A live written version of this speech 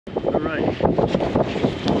right.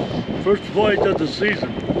 First voyage of the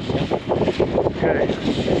season. Okay.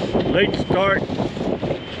 Late start.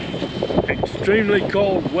 Extremely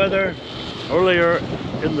cold weather earlier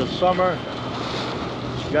in the summer.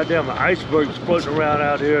 Goddamn icebergs floating around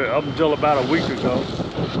out here up until about a week ago.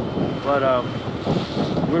 But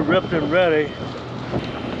we're ripped and ready.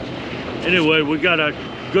 Anyway, we got a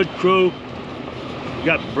good crew. We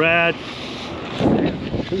got Brad.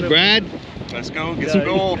 This is Brad. Let's go get some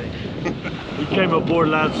gold. He came aboard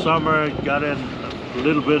last summer, got in a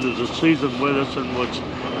little bit of the season with us and was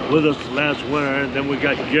with us last winter. And then we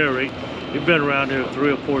got Gary. He's been around here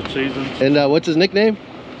 3 or 4 seasons. And what's his nickname?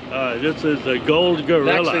 This is the Gold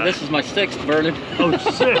Gorilla. Actually, this is my 6th, Vernon. Oh,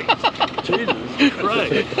 6? Jesus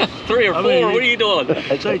Christ. 3 or 4, what are you doing?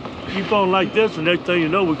 I say, keep on like this, and next thing you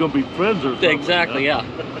know, we're going to be friends or something. Exactly, yeah.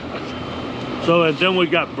 So, and then we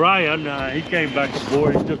got Brian. He came back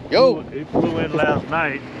aboard. He just flew in last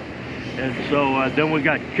night. And so then we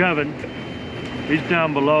got Kevin. He's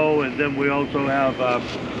down below. And then we also have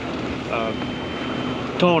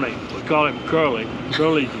Tony. We call him Curly.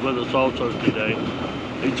 Curly's with us also today.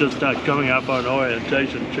 He's just coming up on an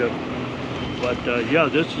orientation trip. But yeah,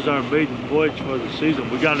 this is our maiden voyage for the season.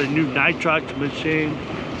 We got a new Nitrox machine,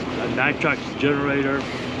 a Nitrox generator.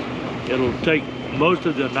 It'll take most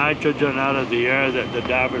of the nitrogen out of the air that the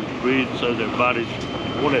divers breathe, so their bodies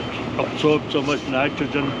won't absorb so much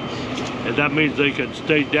nitrogen. And that means they can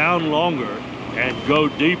stay down longer and go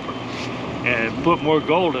deeper and put more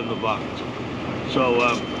gold in the box. So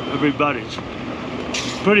everybody's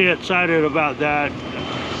pretty excited about that.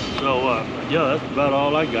 So yeah, that's about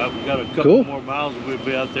all I got. We got a couple more miles and we'll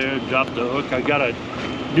be out there and drop the hook. I got a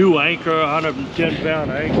new anchor,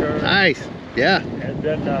 110-pound anchor. Nice, yeah. And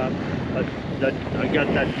then I got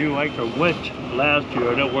that new anchor winch last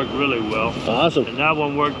year and it worked really well. Awesome. And that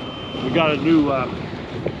one worked. We got a new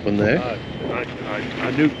one there.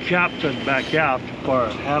 A new capstan back out for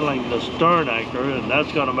handling the stern anchor, and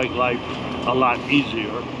that's going to make life a lot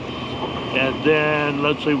easier. And then,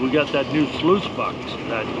 let's see, we got that new sluice box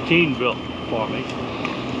that Keen built for me.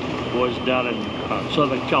 Boys down in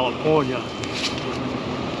Southern California.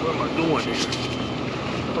 What am I doing here?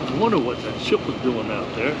 I wonder what that ship was doing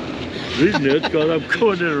out there. The reason is because I'm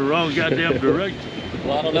going in the wrong goddamn direction.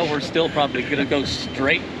 Well, I don't know. We're still probably going to go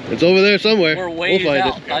straight. It's over there somewhere. We're way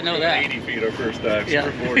out. It. I know that. 80 feet our first dive. Yeah.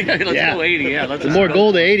 Let's go 80. Yeah. Let's more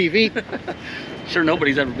gold at 80 feet. Sure,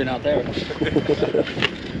 nobody's ever been out there.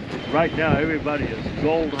 Right now, everybody is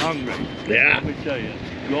gold hungry. Yeah. Let me tell you,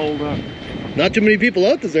 gold hungry. Not too many people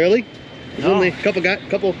out this early. There's only a couple.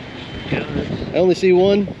 Yeah, I only see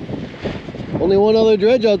one. Only one other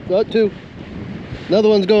dredge out. Two. Another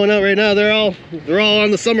one's going out right now. They're all on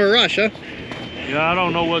the summer rush, huh? Yeah, I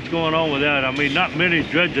don't know what's going on with that. I mean, not many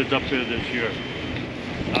dredges up here this year.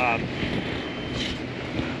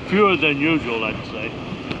 Fewer than usual, I'd say.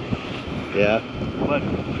 Yeah. But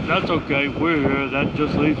that's okay. We're here. That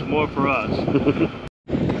just leaves more for us.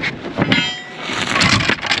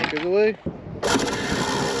 Anchors away.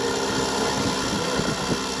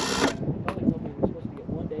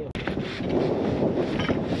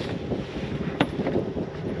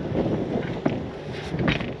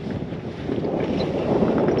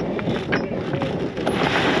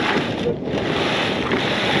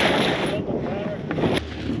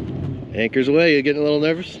 Anchors away. You getting a little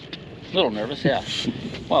nervous? A little nervous, yeah.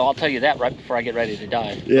 Well, I'll tell you that right before I get ready to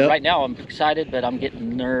dive. Yeah. Right now, I'm excited, but I'm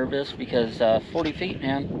getting nervous because 40 feet,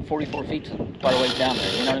 man, 44 feet's quite a ways down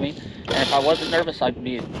there. You know what I mean? And if I wasn't nervous, I'd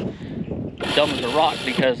be dumb as a rock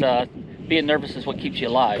because being nervous is what keeps you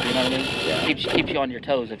alive. You know what I mean? Yeah. Keeps you on your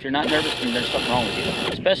toes. If you're not nervous, then there's something wrong with you,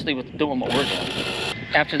 especially with doing what we're doing.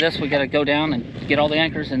 After this, we got to go down and get all the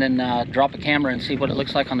anchors and then drop a camera and see what it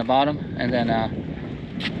looks like on the bottom, and then.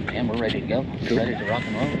 And we're ready to go. Cool. Ready to rock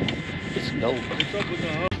and roll. Get some gold.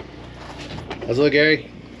 How's it look,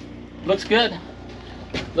 Gary? Looks good.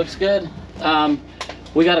 Looks good.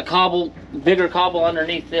 We got a bigger cobble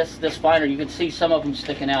underneath this finder. You can see some of them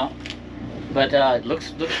sticking out, but it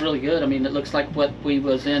looks really good. I mean, it looks like what we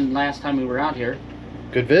was in last time we were out here.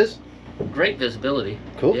 Good viz? Great visibility.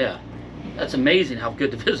 Cool. Yeah. That's amazing how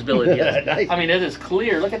good the visibility is. Nice. I mean, it is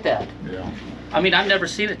clear. Look at that. Yeah. I mean, I've never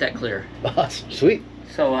seen it that clear. Awesome. Sweet.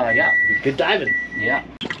 So, yeah. Good diving. Yeah.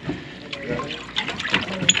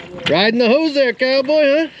 Riding the hose there, cowboy,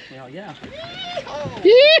 huh? Well, yeah.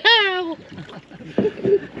 Yeehaw!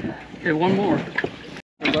 Okay, one more.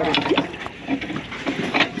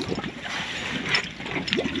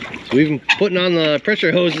 So even putting on the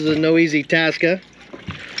pressure hoses is no easy task, huh?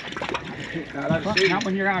 Not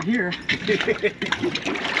when you're out here.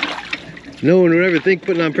 No one would ever think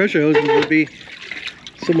putting on pressure hoses would be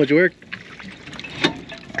So much work.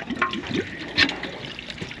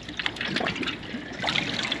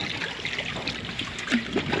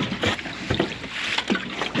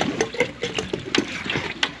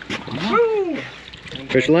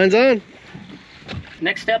 Pressure line's on.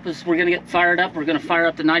 Next step is we're gonna get fired up. We're gonna fire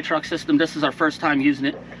up the Nitrox system. This is our first time using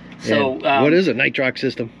it. So what is a Nitrox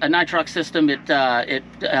system? A Nitrox system, it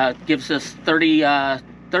gives us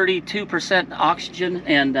 32% oxygen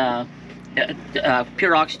and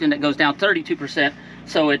pure oxygen that goes down 32%.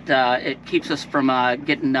 So it keeps us from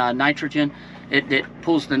getting nitrogen. It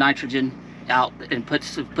pulls the nitrogen out and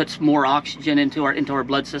puts more oxygen into our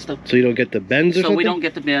blood system. So you don't get the bends or something? So we don't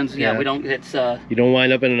get the bends. Yeah, we don't. It's you don't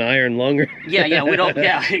wind up in an iron longer. yeah, we don't.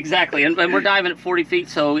 Yeah, exactly. And we're diving at 40 feet,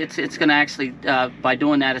 so it's going to actually by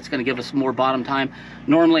doing that, it's going to give us more bottom time.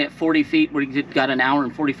 Normally at 40 feet, we've got an hour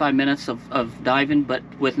and 45 minutes of diving, but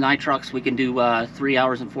with Nitrox, we can do 3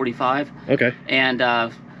 hours and 45. Okay.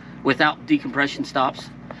 And without decompression stops.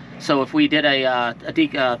 So if we did a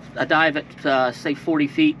dive at say 40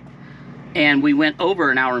 feet, and we went over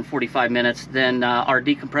an hour and 45 minutes, then our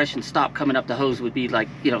decompression stop coming up the hose would be like,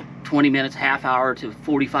 20 minutes, half hour to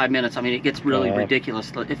 45 minutes. I mean, it gets really ridiculous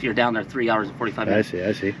if you're down there 3 hours and 45 minutes.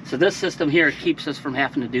 I see. So this system here keeps us from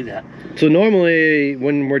having to do that. So normally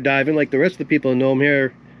when we're diving, like the rest of the people know them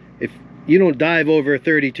here, if you don't dive over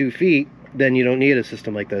 32 feet, then you don't need a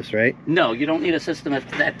system like this, right? No, you don't need a system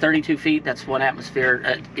at 32 feet. That's 1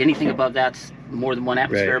 atmosphere. Anything above that's more than 1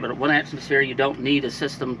 atmosphere. Right. But at 1 atmosphere, you don't need a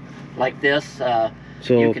system like this. So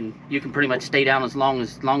you can pretty much stay down as long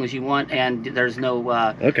as you want, and there's no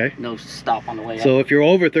no stop on the way up. So if you're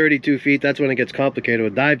over 32 feet, that's when it gets complicated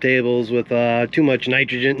with dive tables, with too much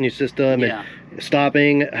nitrogen in your system, and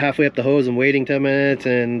stopping halfway up the hose and waiting 10 minutes,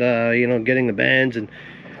 and getting the bends, and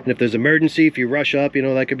if there's emergency, if you rush up,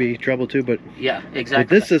 that could be trouble too. But yeah,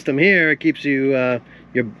 exactly. With this system here, it keeps you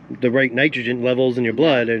the right nitrogen levels in your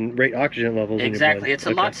blood and right oxygen levels in your blood. Exactly. It's a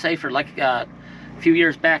lot safer. Like a few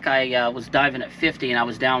years back, I was diving at 50, and I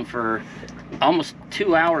was down for almost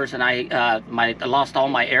 2 hours, and I lost all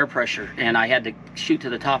my air pressure, and I had to shoot to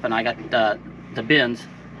the top, and I got the bends,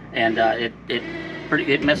 and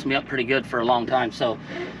it messed me up pretty good for a long time. So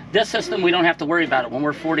this system, we don't have to worry about it when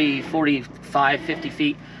we're 40, 45, 50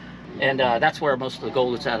 feet. And that's where most of the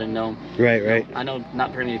gold is out in Nome. Right. I know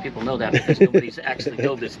not very many people know that because nobody's actually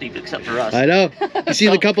dove this deep except for us. I know. You see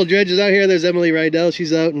the couple dredges out here. There's Emily Rydell.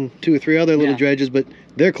 She's out, and 2 or 3 other little dredges, but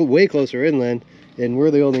they're way closer inland. And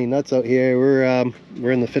we're the only nuts out here. We're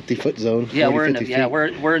in the 50-foot zone. Yeah, we're in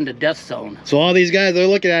the death zone. So all these guys are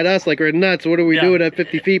looking at us like we're nuts. What are we doing at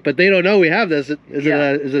 50 feet? But they don't know we have this. Is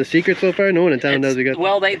it a secret so far? No one in town knows we got.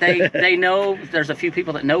 Well, they know. There's a few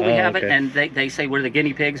people that know we have it, and they say we're the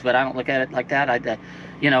guinea pigs. But I don't look at it like that.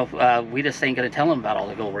 We just ain't gonna tell them about all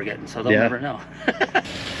the gold we're getting, so they'll never know.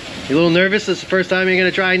 You a little nervous? This is the first time you're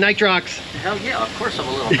gonna try Nitrox? Hell yeah, of course I'm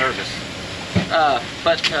a little nervous.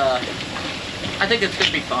 But I think it's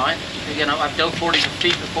gonna be fine. I've dove 40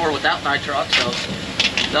 feet before without Nitrox, so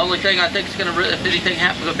the only thing I think is gonna, if anything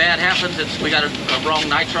bad happens, it's we got a wrong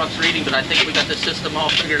Nitrox reading. But I think we got the system all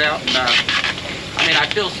figured out. And I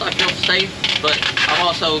feel safe, but I'm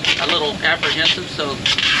also a little apprehensive. So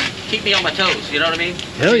keep me on my toes. You know what I mean?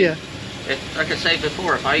 Hell yeah. Like I said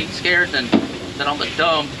before, if I ain't scared, then I'm a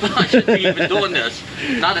dumb. I shouldn't be even doing this.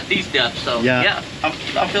 Not at these depths. So yeah, I'm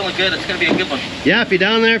feeling good. It's gonna be a good one. Yeah, if you're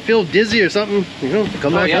down there, feel dizzy or something,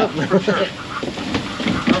 come back up. For sure. Or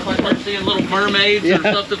if I start seeing little mermaids or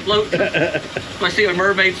something floating, if I see a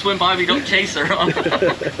mermaid swim by me, don't chase her.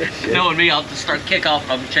 Knowing me, I'll just start kick off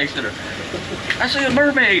and I'll be chasing her. I see a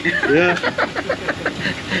mermaid. Yeah.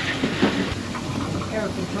 Air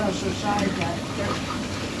compressor side, that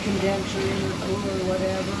condenser in the cooler or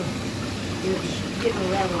whatever. It's getting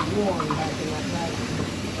rather warm back in that night.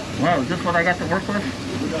 Wow, is this what I got to work with?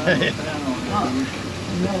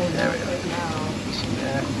 No, not right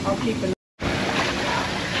now. I'll keep an.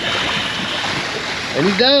 And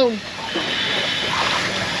he's down.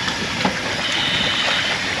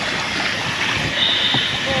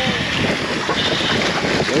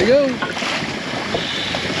 There you go.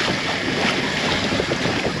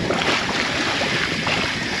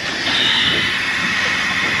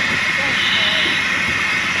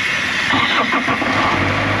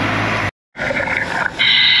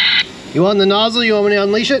 You want the nozzle? You want me to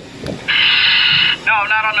unleash it? No, I'm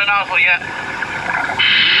not on the nozzle yet.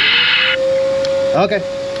 Okay.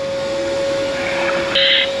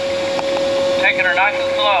 Taking her nice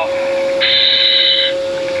and slow.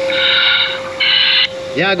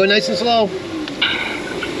 Yeah, go nice and slow.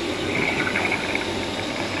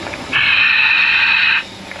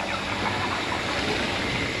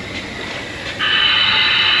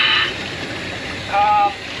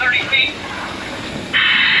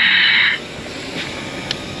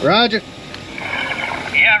 Roger.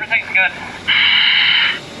 Yeah, everything's good.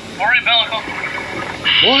 More umbilical.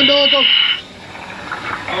 More umbilical.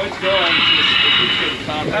 Oh, it's going. It's getting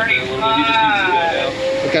compact a little bit. He just needs to do that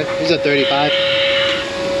now. Okay, he's at 35.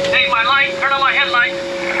 Hey, my light. Turn on my headlight.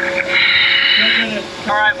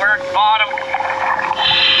 All right, we're at bottom.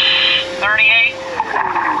 38.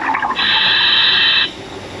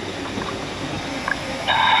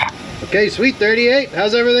 Okay, sweet, 38.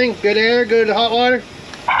 How's everything? Good air, good hot water?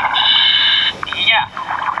 Yeah.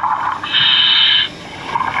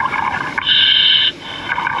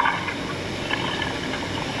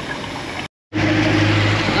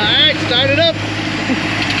 Alright, start it up.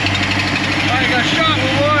 I got shot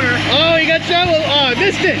with water. Oh, you got shot with, oh, I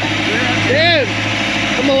missed it. Damn.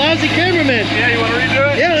 I'm a lousy cameraman. Yeah, you want to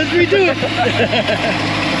redo it? Yeah, let's redo it.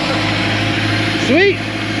 Sweet.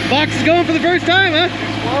 Box is going for the first time, huh?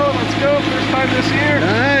 Well, let's go. First time this year.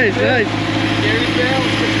 Nice, nice. Gary's down.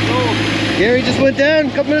 Let's get the gold. Gary just went down a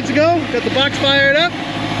couple minutes ago. Got the box fired up.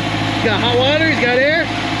 He's got hot water, he's got air.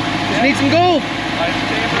 Just need some gold. Life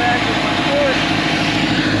stand back with my sport.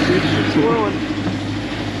 It's swirling.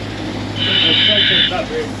 It's not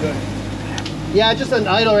very good. Yeah, just an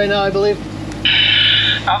idle right now, I believe.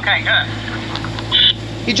 Okay, good.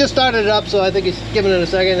 He just started it up, so I think he's giving it a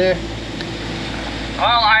second there.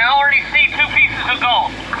 Well, I already see 2 pieces of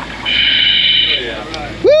gold. Oh, yeah.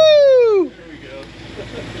 Woo! There we go.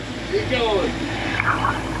 Keep going.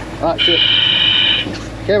 Ah, shit.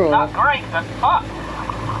 Camera Not off. great, but fuck.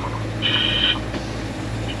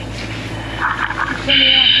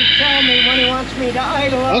 Somebody has to tell me when he wants me to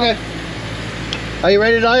idle up. Okay. Are you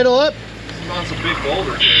ready to idle up? On some big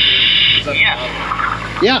boulders right there. Is that Yeah.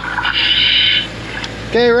 the Yeah.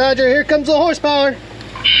 Okay, Roger, here comes the horsepower.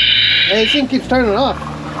 Hey, this thing keeps turning off.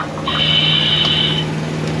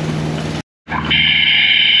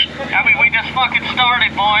 I mean, we just fucking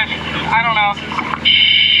started, boys. I don't know.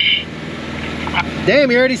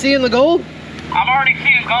 Damn, you already seeing the gold? I'm already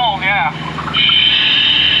seeing gold, yeah.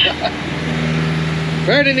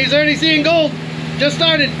 Vernon, he's already seeing gold. Just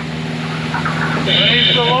started.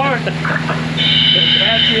 Praise the Lord.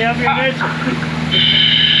 That's the ammunition.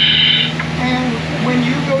 And when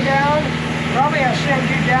you go down, probably I'll send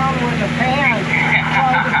you down with a pan.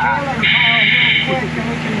 Try the tailing pile real quick and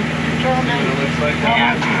we can determine looks like how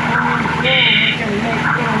that. much is coming through. We can make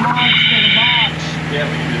little marks to the box. Yeah,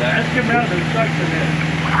 we can do that. Let's get out the suction in.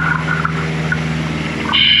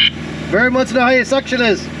 Vernon wants to know how your suction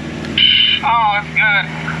is. Oh, that's good.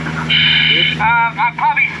 I've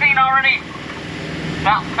probably seen already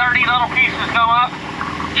about 30 little pieces go up.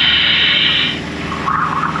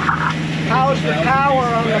 How's the power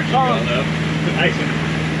on the pump?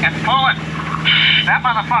 It's pulling. That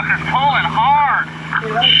motherfucker's pulling hard.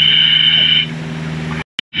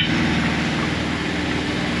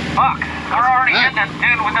 Fuck, we're already in this,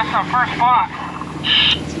 dude, with this our first spot.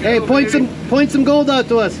 Hey, point some gold out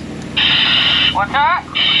to us. What's that?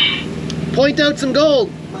 Point out some gold.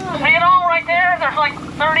 See it all right there? There's like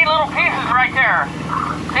 30 little pieces right there.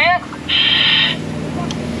 See it?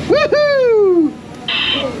 Woohoo!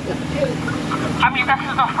 I mean, this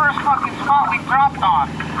is the first fucking spot we dropped on.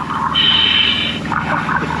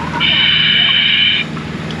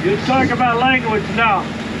 You talk about language now.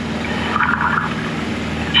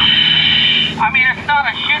 I mean, it's not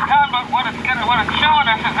a shit ton, but what it's showing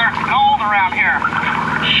us is there's gold around here.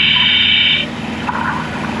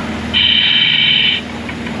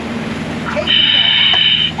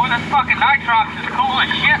 Boy, this fucking Nitrox is cool as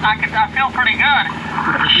shit. I feel pretty good.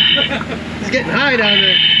 It's getting high down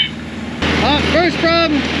there. First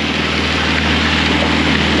problem.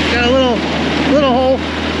 Got a little hole.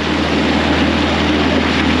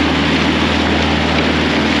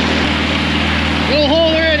 Little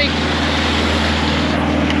hole already.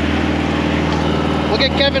 We'll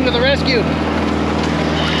get Kevin to the rescue.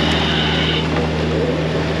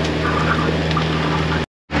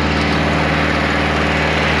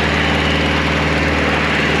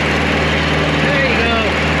 There you go.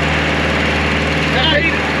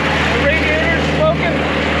 Nice. The radiator's smoking.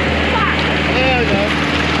 There we go.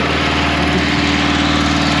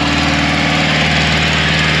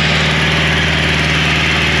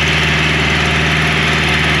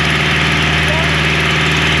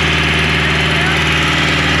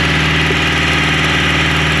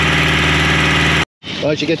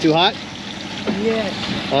 Oh, she get too hot? Yes.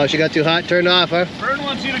 Oh, she got too hot? Turned off, huh? Vern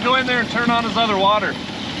wants you to go in there and turn on his other water.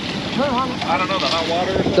 Turn on. I don't know, the hot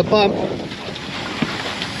water. The pump.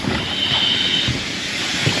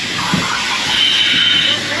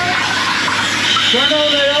 Turn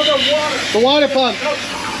on that other water. The water pump.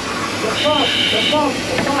 The pump.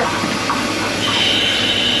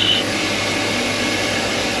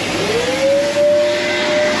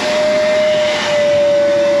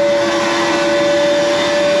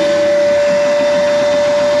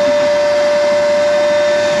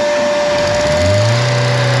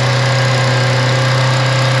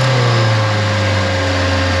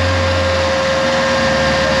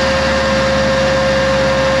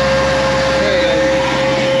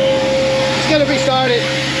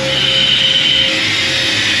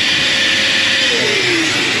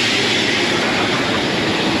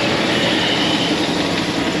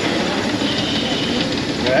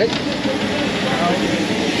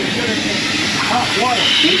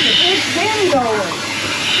 It's been going.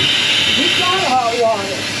 He's got hot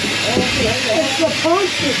water. It's the pump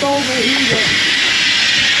that's overheated.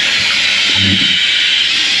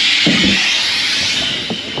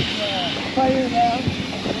 Fire down.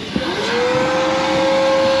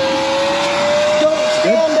 Don't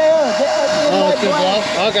stand there. Oh, it's gonna blow?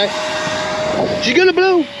 Okay. She's gonna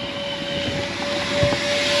blow.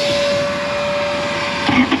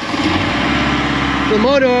 The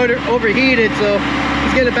motor overheated, so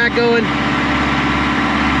let's get it back going.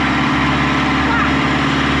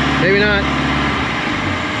 Maybe not.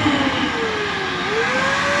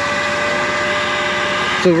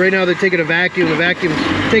 So right now they're taking a vacuum. The vacuum's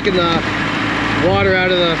taking the water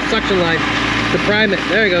out of the suction line to prime it.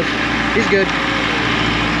 There he goes. He's good.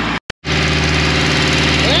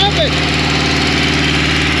 What happened?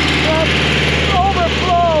 Well,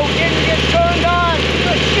 overflow didn't get turned on.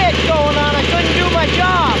 There's shit going on. I couldn't do my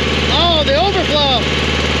job. Oh, the overflow.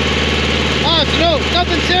 Oh, so no,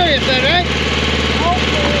 nothing serious then, right?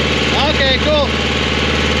 Okay, cool.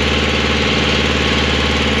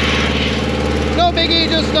 No biggie,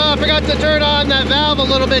 just forgot to turn on that valve a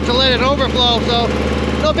little bit to let it overflow, so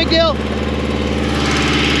no big deal.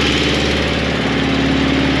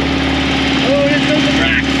 Oh, there's some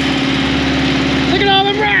rocks. Look at all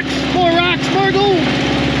them rocks. More rocks, more gold.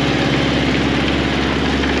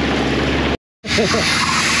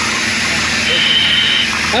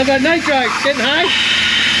 How's that Nitrox? Getting high?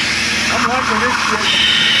 I'm liking this shit.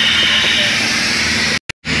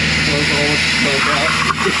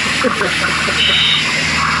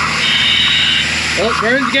 Well,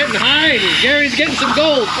 Vern's getting high and Gary's getting some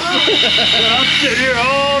gold. I'll sit here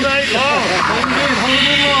all night long.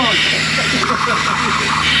 Holding long.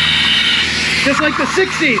 Just like the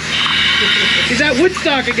 60s. He's at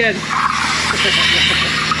Woodstock again.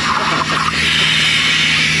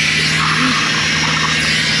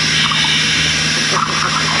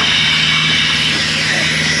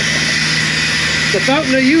 The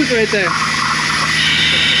fountain of youth right there.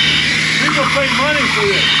 People pay money for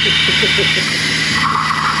this.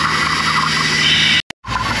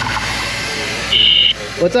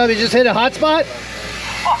 What's up? You just hit a hot spot?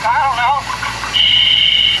 Fuck, I don't know.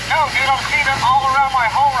 No, dude, I'm seeing it all around my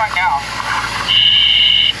home right now.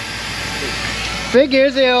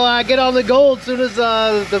 Figures he'll get on the gold as soon as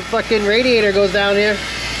the fucking radiator goes down here.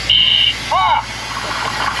 Fuck!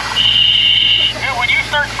 Dude, when you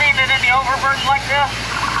start seeing it in the overburden like this,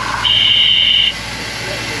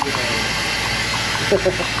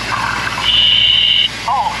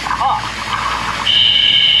 oh, fuck.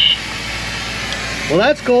 Well,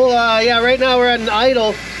 that's cool. Yeah, right now we're at an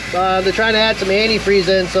idle. They're trying to add some antifreeze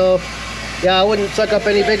in, so yeah, I wouldn't suck up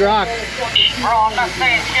any big rock. Bro, I'm not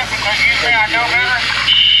saying shit because usually I know better.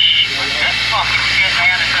 But this fucking shit,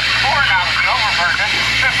 man, is just pouring out of the overburden. This is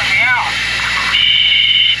tripping me out.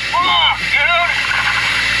 Fuck, dude!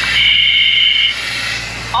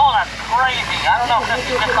 Oh, that's crazy. I don't know if this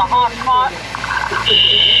is just a hot spot.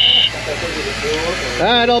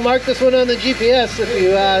 Alright, I'll mark this one on the GPS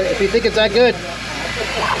if you think it's that good.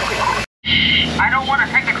 I don't want to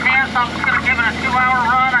take a chance. I'm just going to give it a 2-hour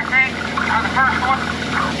run, I think, on the first one.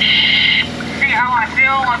 See how I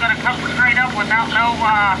feel. I'm going to come straight up without no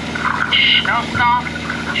stop.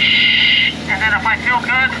 And then if I feel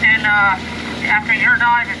good, then after your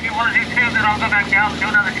dive, if you want to do 2, then I'll go back down and do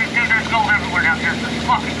another 2. Dude, there's gold everywhere down here. It's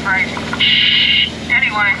fucking crazy.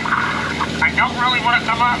 Anyway, I don't really want to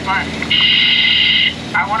come up, but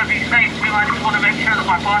I want to be safe too. I just want to make sure that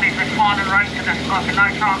my body's responding right to this fucking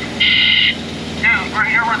Nitrox. Dude, right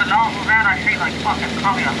here where the nozzle's at, I see like fucking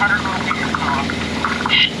probably 100 little pieces of rock.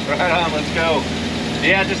 Right on, let's go.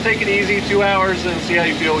 Yeah, just take it easy, 2 hours, and see how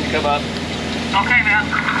you feel when you come up. Okay, man.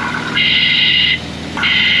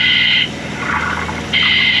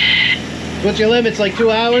 What's your limits? Like 2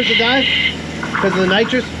 hours to dive? Because of the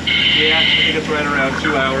nitrous? Yeah, I think it's right around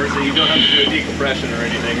 2 hours. So you don't have to do a decompression or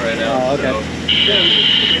anything right now. Oh, okay. So,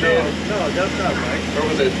 No, that's not right. or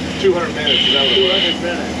was it 200 minutes? Is that what it was? 200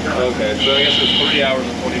 minutes. Okay, so I guess it's 3 hours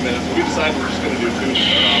and 20 minutes. We decided we're just going to do 2 to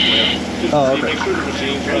start off with. Just Oh, to okay. make sure the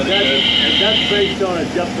machine's And running good. that's based on a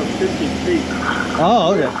depth of 50 feet.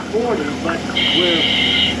 Oh, okay. 40, but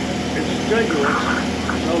it's strenuous,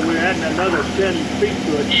 so we're adding another 10 feet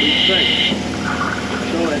to it, we think.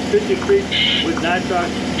 So at 50 feet with Nitrox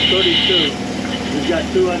 32, we've got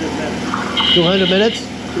 200 minutes. 200 minutes?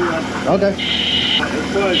 200. Okay.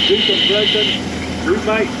 As far as decompression, we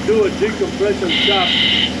might do a decompression shop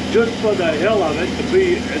just for the hell of it, to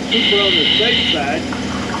be super on the safe side,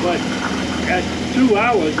 but at 2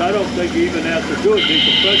 hours, I don't think you even have to do a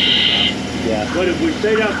decompression shop. Yeah. But if we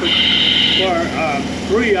stay down for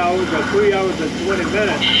 3 hours or 3 hours and 20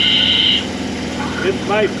 minutes, it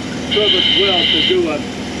might serve us well to do like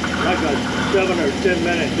a 7 or 10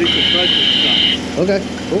 minute decompression stop. Okay,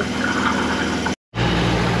 cool.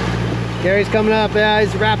 Gary's coming up. Yeah,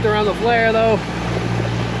 he's wrapped around the flare though.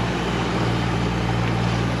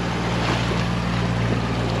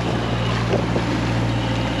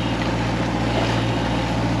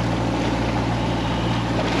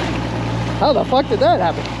 How the fuck did that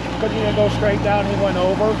happen? Couldn't even go straight down, he went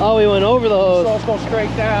over. Oh, he went over the hose. So let's go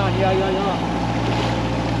straight down, yeah.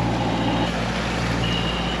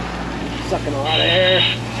 Sucking a lot of air.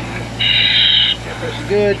 This is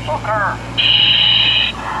good.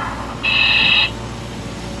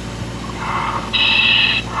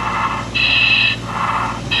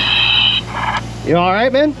 You all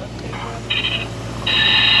right, man?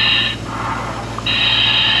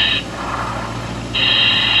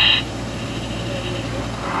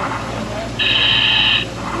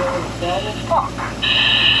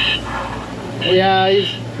 Yeah,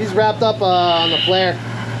 he's wrapped up on the flare.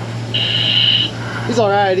 He's all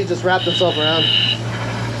right. He just wrapped himself around.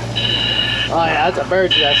 Oh yeah, that's a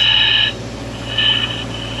bird's nest.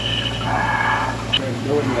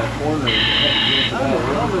 Go into that corner.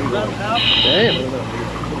 Damn.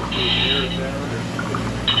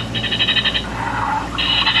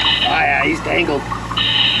 Oh yeah, he's tangled.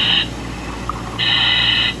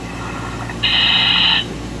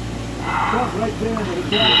 Right there,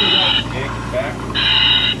 Back.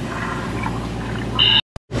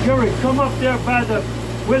 Gary, come up there by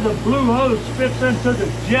where the blue hose fits into the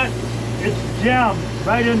jet. It's jammed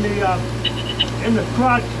right in the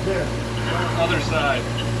crotch there. Other side.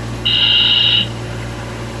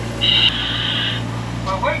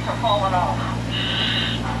 My weights are falling off.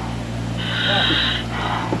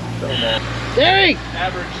 Gary,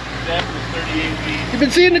 Average depth is 38 feet. you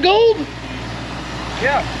been seeing the gold?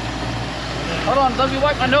 Yeah. Hold on, let me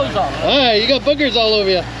wipe my nose off. All right, you got boogers all over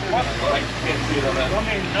you. I can't see it on that.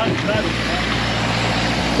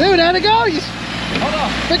 Dude, how'd it go? You Hold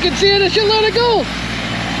on. freaking seeing a shitload of gold.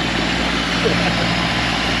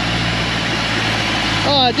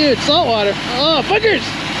 Oh, dude, saltwater. Oh, boogers.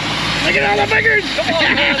 Look at all the boogers. Come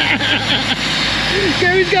on, man.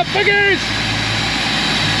 Gary's got boogers.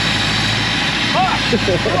 Ah,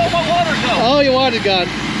 where'd all my water go? Oh, your water's gone.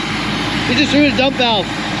 He just threw his dump valve.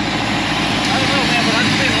 I don't know, man, but I'm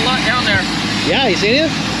seeing a lot down there. Yeah, you seen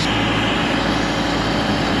it?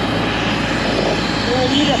 We'll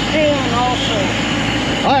need a pan also.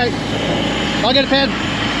 All right, I'll get a pen.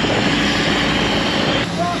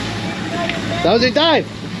 That was his dive.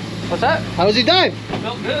 What's that? How was he dive?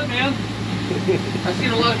 Felt good, man. I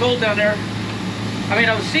seen a lot of gold down there. I mean,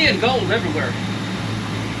 I was seeing gold everywhere.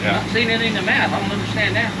 Yeah. Not seeing any in the map. I don't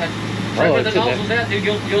understand that. But right Oh, where the it's in there. nozzle's at, dude,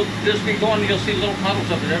 you'll just be going, you'll see little puddles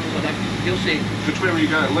of it everywhere. Like, you'll see. Which way were you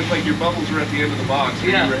going? It looked like your bubbles were at the end of the box.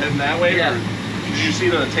 Yeah. You were heading that way? Yeah. Or did you see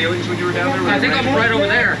the tailings when you were down there? I think I'm right over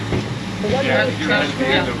there. Yeah, you're right at the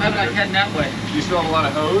end of I'm like it. heading that way. Do you still have a lot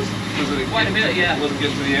of hose? Was it Quite a bit, yeah. Wasn't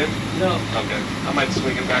getting to the end? No, Okay. I might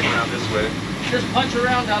swing it back around this way. just punch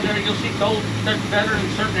around down there and you'll see gold that's better in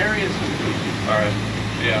certain areas. Alright.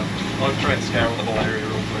 Yeah. I'll try and scour the whole area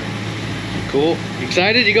real quick. Cool.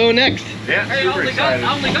 Excited? You going next? Yeah, Hey, I only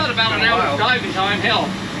got about an hour's diving time. Hell.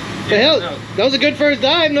 The hell, no. that was a good first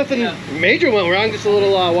dive. Nothing Yeah. major went wrong. Just a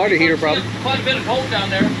little water heater problem. Quite a bit of gold down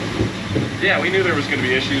there. Yeah, we knew there was going to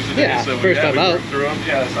be issues today, Yeah, so first time we out. worked through them.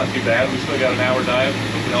 Yeah, that's not too bad. We still got an hour dive.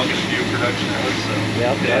 Hopefully I'll get a few production hours, so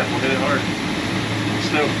Yep. yeah, we'll hit it hard.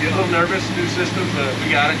 Still get a little nervous, new system, but we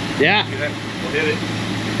got it. Yeah. We'll hit it.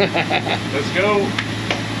 Let's go.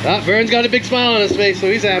 Vern's got a big smile on his face, so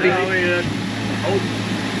he's happy.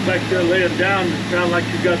 Back there laying down, it sounds like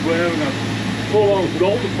you guys were having a full-on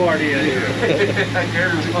golden party in here.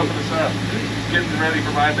 Gary was pumping us up. Getting ready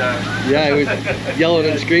for my dive. Yeah, he was yelling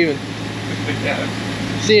and screaming. Yeah.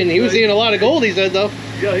 He was seeing a lot of gold, he said, though.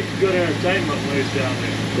 Yeah, he can go to entertainment when he's down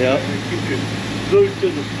there. Yeah. Keep you glued to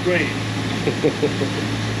the screen.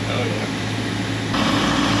 Oh yeah.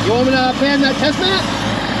 You want me to pan that test mat?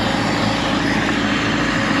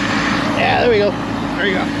 Yeah, there we go. There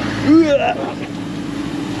you go.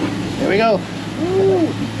 There we go.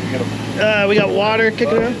 We got water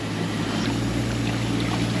kicking around.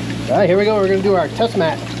 All right, here we go. We're gonna do our test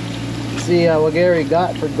mat. See what Gary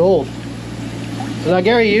got for gold. So now,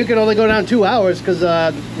 Gary, you can only go down 2 hours because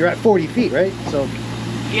you're at 40 feet, right? So.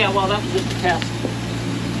 Yeah, well, that was just a test.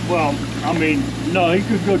 Well, I mean, no, he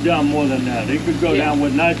could go down more than that. He could go down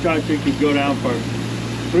with nitrox. He could go down for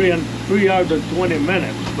 3 hours and 20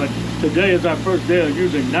 minutes. But today is our first day of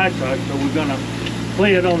using nitrox, so we're gonna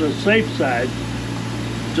play it on the safe side.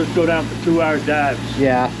 Just go down for 2-hour dives.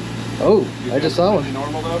 Yeah. Oh, I just saw one.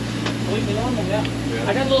 Normal though? Completely normal, yeah.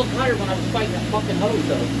 I got a little tired when I was fighting that fucking hose,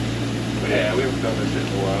 though. Yeah, we haven't done this shit in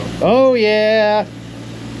a while. Oh yeah.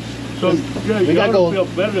 So yeah, you ought to feel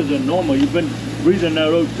better than normal. You've been breathing that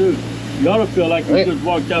O2. You ought to feel like you just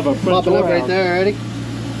walked out of a Prince Popping up right there already.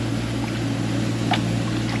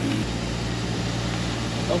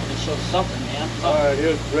 Hopefully show something, man. All right,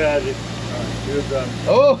 here's Brad. Here's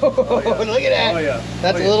Oh, yeah. Look at that. Oh yeah.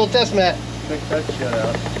 That's a little test mat. Check that shit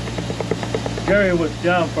out. Gary was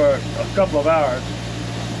down for a couple of hours,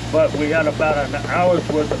 but we had about an hour's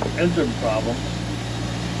worth of engine problems.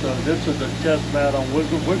 So this is a test mat on. We're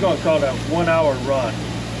going to call that 1 hour run,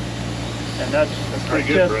 and that's pretty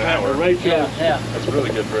good for an hour. The ratio. Yeah. That's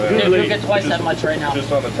really good for You'll us. get twice that much right now.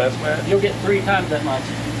 Just on the test mat? You'll get 3 times that much.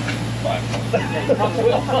 5. Yeah, you probably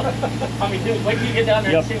will. I mean, dude, wait till you get down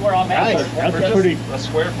there and see where I'm at. That's For pretty. a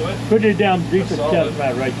square foot? Pretty damn decent Solid. test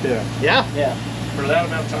mat right there. Yeah. Yeah. For that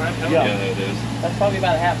amount of time? Hell Yeah. yeah, it is. That's probably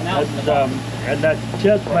about a half an ounce. And that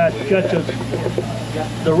test mat catches.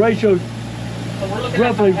 The ratio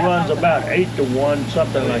roughly runs about 8 to 1,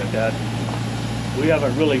 something like that. We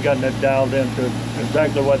haven't really gotten it dialed into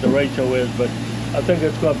exactly what the ratio is, but I think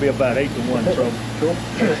it's going to be about 8 to 1. So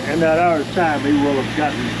in that hour's time, he will have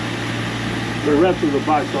gotten the rest of the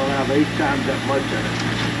box will have 8 times that much in it.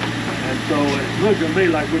 And so it looks to me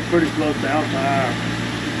like we're pretty close to ounce an hour,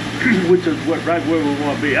 which is right where we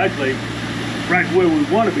want to be. Actually, right where we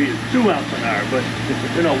want to be is 2 ounces an hour, but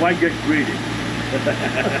you know, why get greedy?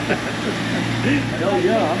 Hell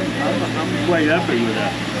yeah, I'm quite happy with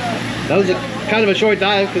that. That was kind of a short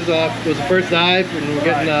dive because it was the first dive and we're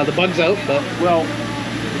getting the bugs out. But well,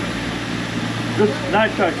 this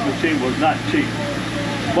nitrox machine was not cheap,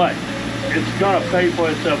 but it's gonna pay for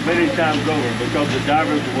itself many times over because the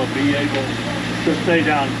divers will be able to stay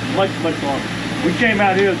down much longer. We came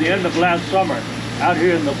out here at the end of last summer, out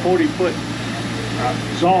here in the 40-foot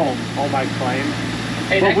zone on my claim.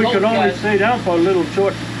 Hey, but we could only stay down for a little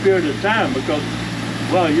short period of time because,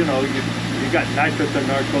 well, you know, you got nitrous and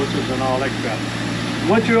narcosis and all that crap.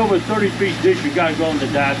 Once you're over 30 feet deep, you got to go on the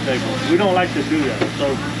dive table. We don't like to do that. So,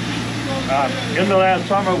 in the last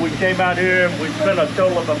summer, we came out here and we spent a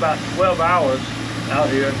total of about 12 hours out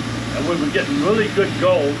here, and we were getting really good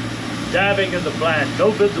gold, diving in the blind,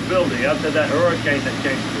 no visibility after that hurricane that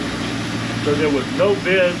came through. So there was no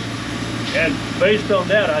viz. And based on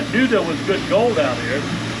that, I knew there was good gold out here,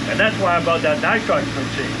 and that's why I bought that Nitrox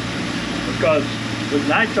machine. Because with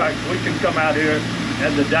Nitrox, we can come out here,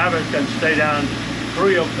 and the divers can stay down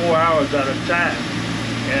 3 or 4 hours at a time,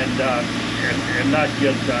 and not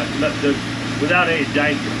get without any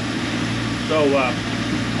danger. So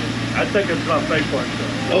I think it's going to pay for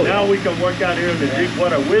itself. So now we can work out here in the deep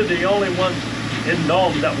water. We're the only ones in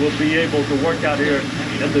Nome that will be able to work out here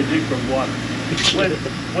in the deeper water.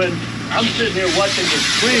 When I'm sitting here watching the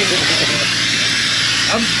screen,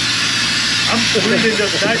 I'm breathing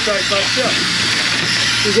this nitrox myself.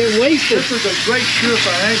 you're getting wasted. This is a great cure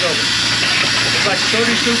for hangover. It's like 32%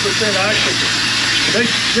 oxygen. They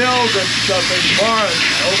sell this stuff in bars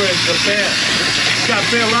over in Japan. You got to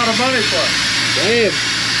pay a lot of money for it. Damn.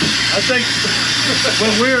 I think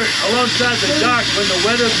when we're alongside the dock, when the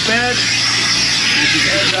weather's bad,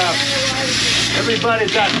 and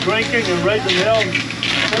everybody's out drinking and raising hell and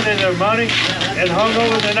spending their money and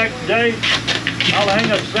hungover the next day, I'll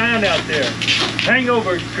hang a sign out there,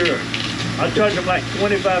 hangover cure. I'll charge them like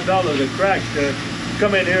 $25 a crack to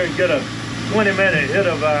come in here and get a 20-minute hit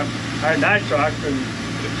of our nitrox and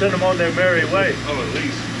send them on their merry way. Oh, at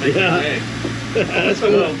least. That's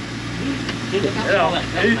cool.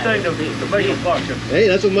 Anything to make a buck. Hey,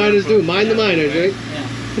 that's what miners do. Mine the miners, right?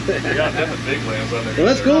 Yeah, that's a big lands on there. Well,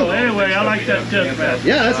 that's cool. Well, anyway, I like that test mat.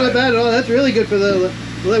 Yeah, that's not bad at all. That's really good for well,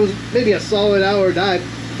 that was maybe a solid hour dive.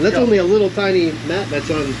 And that's only a little tiny mat that's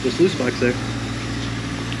on the sluice box there.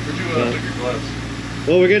 Where'd you put your gloves?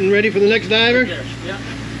 Well, we're getting ready for the next diver. Yeah.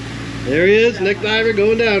 There he is, next diver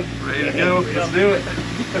going down. Ready to go. Let's do it.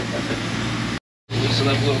 Loosen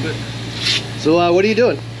up a little bit. So, what are you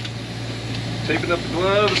doing? Taping up the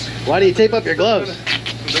gloves. Why do you tape up your gloves?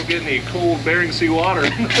 So don't get any cold Bering Sea water.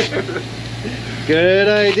 Good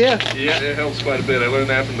idea. Yeah, it helps quite a bit. I learned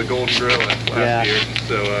that from the Golden Gorilla last year.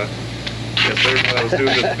 So, yes, there's what I was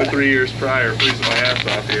doing the 3 years prior, freezing my ass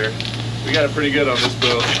off here. We got it pretty good on this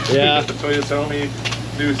boat. Yeah. The Toyotomi,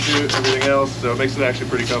 new suit, everything else, so it makes it actually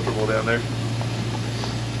pretty comfortable down there.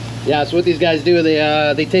 Yeah, so what these guys do,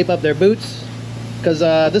 they tape up their boots. Because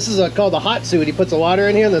this is called a hot suit. He puts the water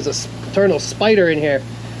in here, and there's a internal spider in here.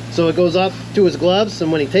 So it goes up to his gloves,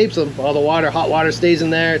 and when he tapes them, all the water, hot water stays in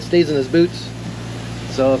there. It stays in his boots.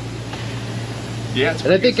 So, yeah, it's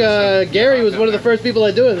and I think Gary was one of the first people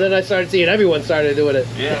to do it. Then I started seeing everyone started doing it.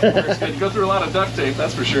 Yeah, it's good. You go through a lot of duct tape,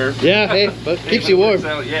 that's for sure. Yeah, hey, but keeps you warm.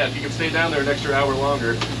 Yeah, if you can stay down there an extra hour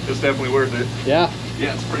longer, it's definitely worth it. Yeah.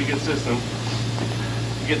 Yeah, it's a pretty good system.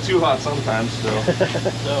 You get too hot sometimes, so.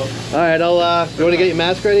 All right, you want to get your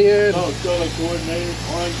mask ready here? Oh, color coordinated,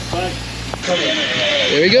 orange, black.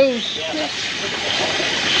 There he goes.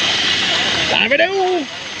 Dive it out.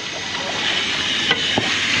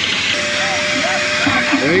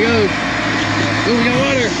 There he goes. Oh, we got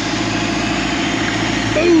water.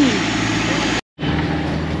 Boom.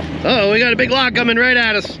 Uh-oh, we got a big log coming right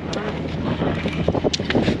at us.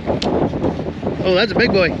 Oh, that's a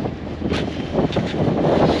big boy.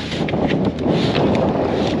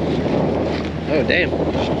 Oh, damn.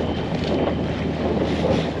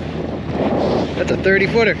 That's a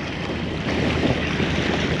 30-footer.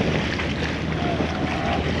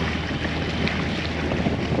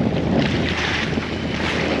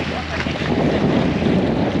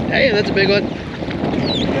 Hey, that's a big one.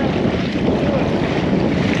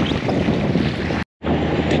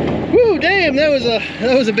 Woo, damn, that was a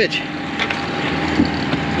bitch.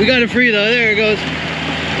 We got it free though. There it goes.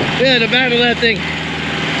 We had to battle that thing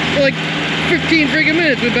for like 15 freaking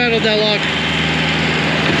minutes. We battled that log.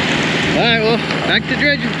 All right, well, back to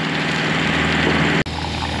dredging.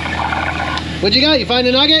 What you got? You find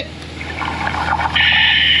a nugget?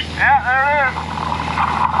 Yeah, there it is.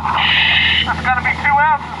 That's gotta be 2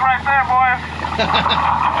 ounces right there, boys.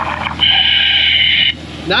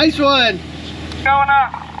 Nice one. Going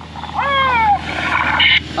up.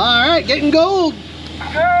 Woo! All right, getting gold.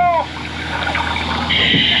 Go!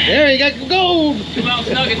 There, you got gold. 2 ounce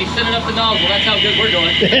nugget, he's sending up the nozzle. That's how good we're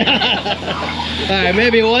doing. All right,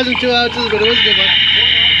 maybe it wasn't 2 ounces, but it was a good one.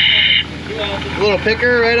 A little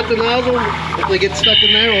picker right up the nozzle. Hopefully it gets stuck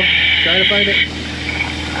in there. We'll try to find it.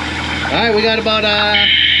 All right, we got about an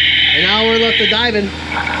hour left of diving.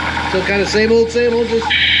 So kind of same old, just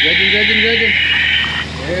dredging.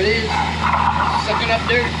 There it is, sucking up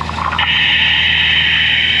dirt.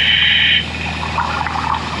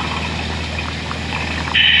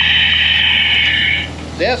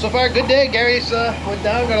 So yeah, so far good day. Gary's went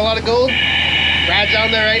down, got a lot of gold. Brad's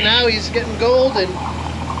down there right now. He's getting gold and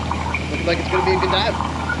looks like it's going to be a good dive.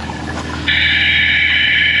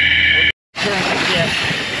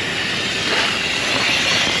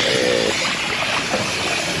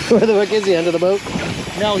 Where the fuck is he? Under the boat?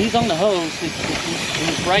 No, he's on the hose.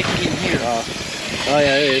 He's right in here. Oh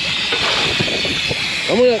yeah, there he is.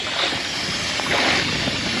 Come on up.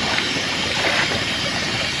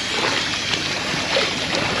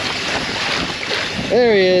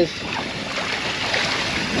 There he is.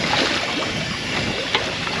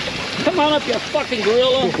 Come on up, you fucking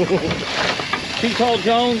gorilla. Too tall,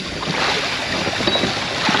 Jones.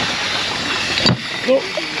 Oh.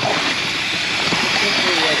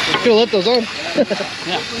 Could have left those on.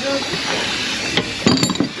 Yeah.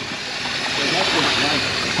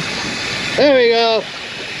 There we go.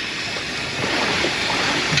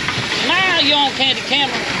 Now you on candy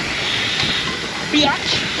camera.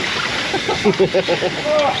 Biatch.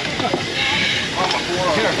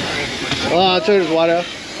 Oh, I'll turn his water off.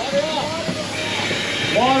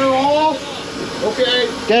 Water off. Okay.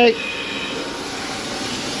 Okay.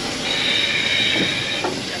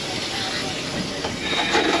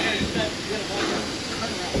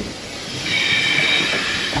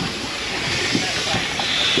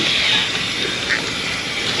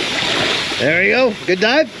 There you go. Good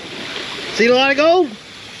dive. Seen a lot of gold?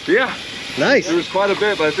 Yeah. Nice. There was quite a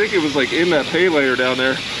bit, but I think it was like in that pay layer down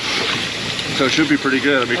there. So it should be pretty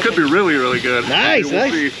good. I mean, it could be really, really good. Nice, We'll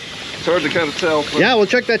nice. see. It's hard to kind of tell. But Yeah, we'll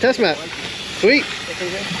check that test map. Sweet.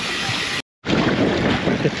 I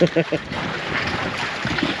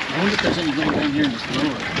wonder if there's any gold down here in this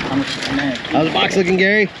lower. How much is that? How's the box looking,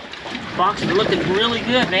 Gary? Box, they're looking really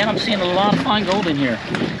good, man. I'm seeing a lot of fine gold in here.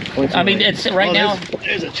 I mean, it's right now.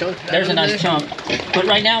 There's a chunk. There's a nice chunk, but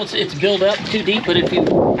right now it's built up too deep. But if you,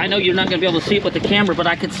 I know you're not going to be able to see it with the camera, but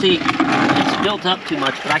I could see it's built up too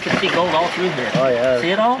much. But I can see gold all through here. Oh yeah. See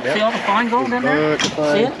it all? Yep. See all the fine gold in there? See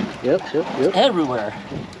it? Yep. It's everywhere.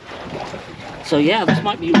 So yeah, this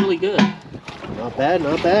might be really good. Not bad,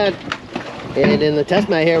 not bad. And in the test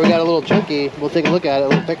mat here, we got a little chunky. We'll take a look at it a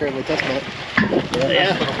little thicker in the test mat.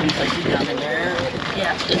 Yeah. Little piece I see down in there.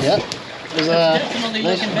 Yeah. Yep. It's definitely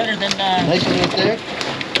nice, looking better than. Nice one up there.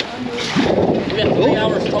 We got 3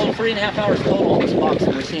 hours total, 3.5 hours total on this box,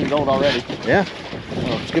 and we're seeing gold already. Yeah.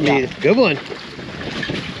 It's gonna be a good one.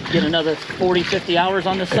 Get another 40, 50 hours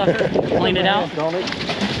on this sucker, clean it out. All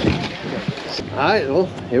right, well,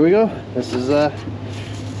 here we go. This is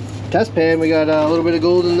test pan. We got a little bit of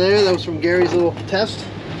gold in there. That was from Gary's little test.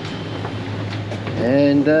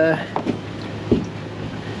 And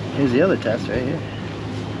here's the other test right here.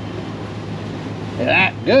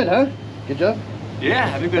 Yeah, good, huh? Good job.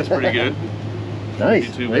 Yeah, I think that's pretty good.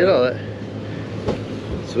 Nice. Look at all that.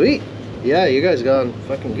 Sweet. Yeah, you guys got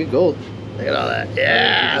fucking good gold. Look at all that.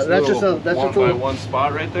 Yeah, that's just a one by one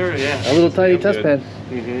spot right there. Yeah, a little tiny test good. pan.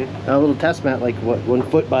 A little test mat, like what, 1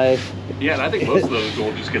 foot by. Yeah, and I think most of those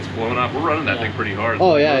gold just gets blown off. We're running that thing pretty hard.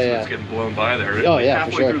 Oh yeah, most yeah. of it's getting blown by there. Oh yeah,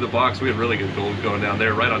 halfway for sure. through the box, we have really good gold going down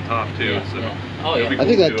there, right on top too. Yeah, so. yeah. Oh yeah. I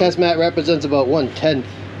think that test mat represents about 1/10.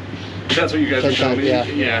 That's what you guys are showing me?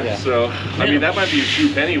 Yeah. So, I mean, that might be a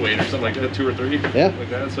 2 penny weight or something like that, 2 or 3. Yeah. Like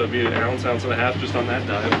that. So it'd be an ounce, ounce and a half just on that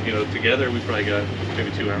dive. You know, together we probably got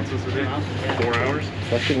maybe 2 ounces a day. 4 hours.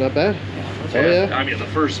 That's not bad. Oh Yeah. yeah. I mean, the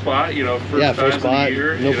first spot, you know, first Yeah, times first of the spot.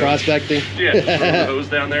 year. No you know. prospecting. Yeah, just throw the hose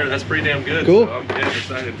down there. That's pretty damn good. Cool. So I'm getting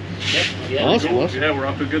excited. Yeah. Awesome. Cool. Awesome. Yeah, we're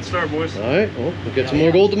off to a good start, boys. All right. Well, we'll get some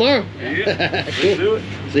more gold tomorrow. Yeah. Let's Cool. do it.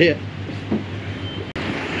 See ya.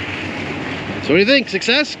 So what do you think?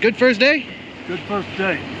 Success? Good first day? Good first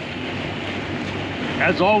day.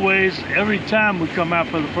 As always, every time we come out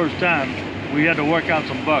for the first time, we had to work out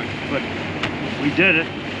some bugs, but we did it,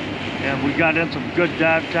 and we got in some good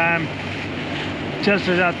dive time.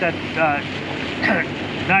 Tested out that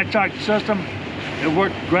Nitrox system. It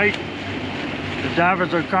worked great. The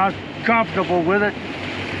divers are comfortable with it.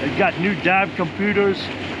 They got new dive computers.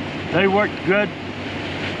 They worked good.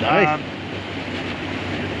 Nice.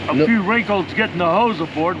 A few wrinkles getting the hose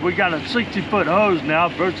aboard. We got a 60-foot hose now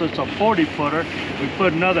versus a 40-footer. We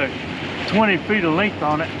put another 20 feet of length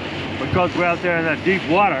on it because we're out there in that deep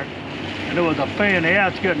water, and it was a pain in the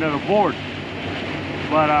ass getting it aboard.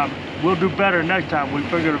 But we'll do better next time. We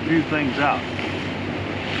figured a few things out.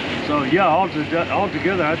 So yeah,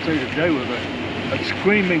 altogether, I'd say today was a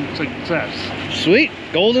screaming success. Sweet.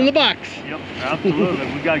 Gold in the box. Yep,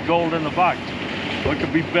 absolutely. We got gold in the box. What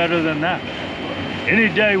could be better than that?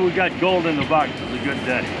 Any day we got gold in the box is a good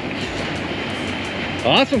day.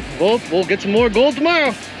 Awesome. Well, we'll get some more gold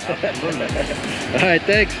tomorrow. Absolutely. All right,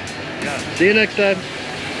 thanks. Yeah. See you next time.